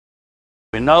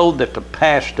We know that the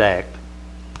PAST Act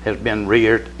has been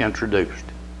reintroduced.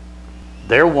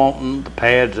 They're wanting the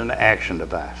pads and the action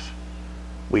device.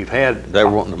 They're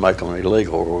wanting to make them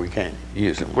illegal where we can't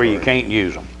use them. Where you can't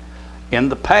use them. In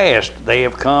the past, they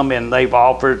have come and they've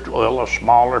offered a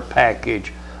smaller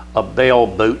package, a bell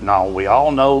boot and all. We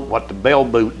all know what the bell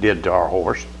boot did to our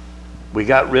horse. We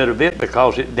got rid of it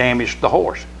because it damaged the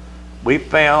horse. We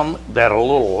found that a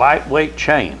little lightweight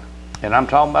chain, and I'm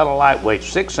talking about a lightweight,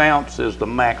 6 ounce is the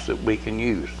max that we can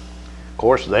use. Of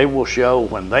course, they will show,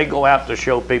 when they go out to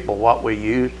show people what we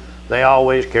use, they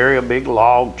always carry a big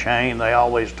log chain. They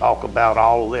always talk about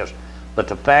all of this. But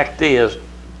the fact is,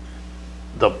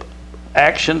 the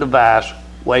action device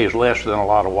weighs less than a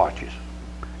lot of watches,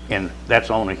 and that's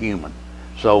on a human.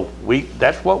 So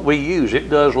that's what we use. It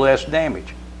does less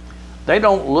damage. They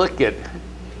don't look at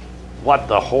what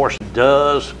the horse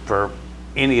does for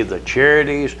any of the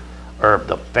charities or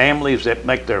the families that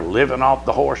make their living off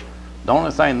the horse. The only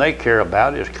thing they care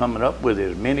about is coming up with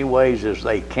as many ways as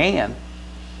they can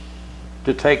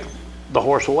to take the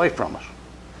horse away from us.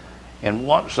 And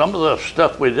some of the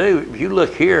stuff we do, if you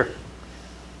look here,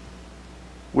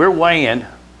 we're weighing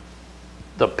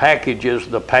the packages,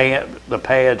 the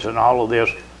pads and all of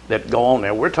this that go on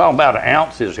there. We're talking about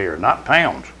ounces here, not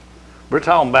pounds. We're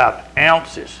talking about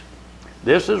ounces.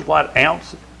 This is what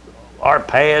our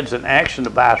pads and action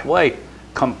device weigh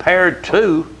compared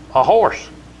to a horse.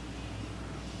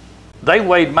 They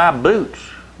weighed my boots.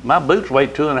 My boots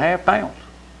weighed 2.5 pounds.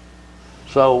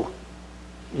 So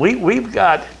we've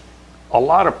got a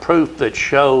lot of proof that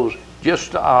shows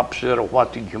just the opposite of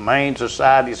what the Humane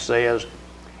Society says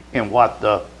and what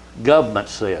the government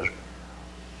says,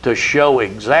 to show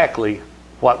exactly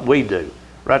what we do.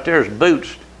 Right there's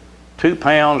boots, 2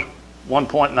 pounds,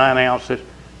 1.9 ounces,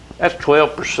 that's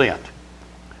 12%.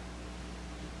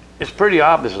 It's pretty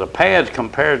obvious. The pads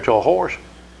compared to a horse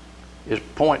is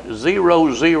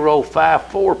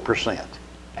 0.0054%.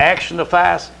 Action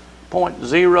device,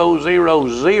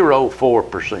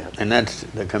 0.0004%. And that's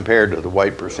compared to the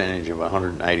weight percentage of a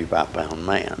 185-pound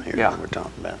man here that we're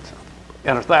talking about. So.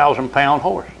 And a 1,000-pound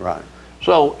horse. Right.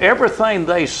 So everything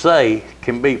they say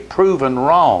can be proven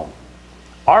wrong.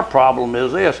 Our problem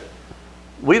is this: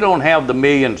 we don't have the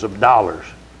millions of dollars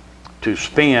to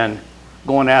spend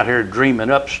going out here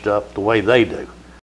dreaming up stuff the way they do.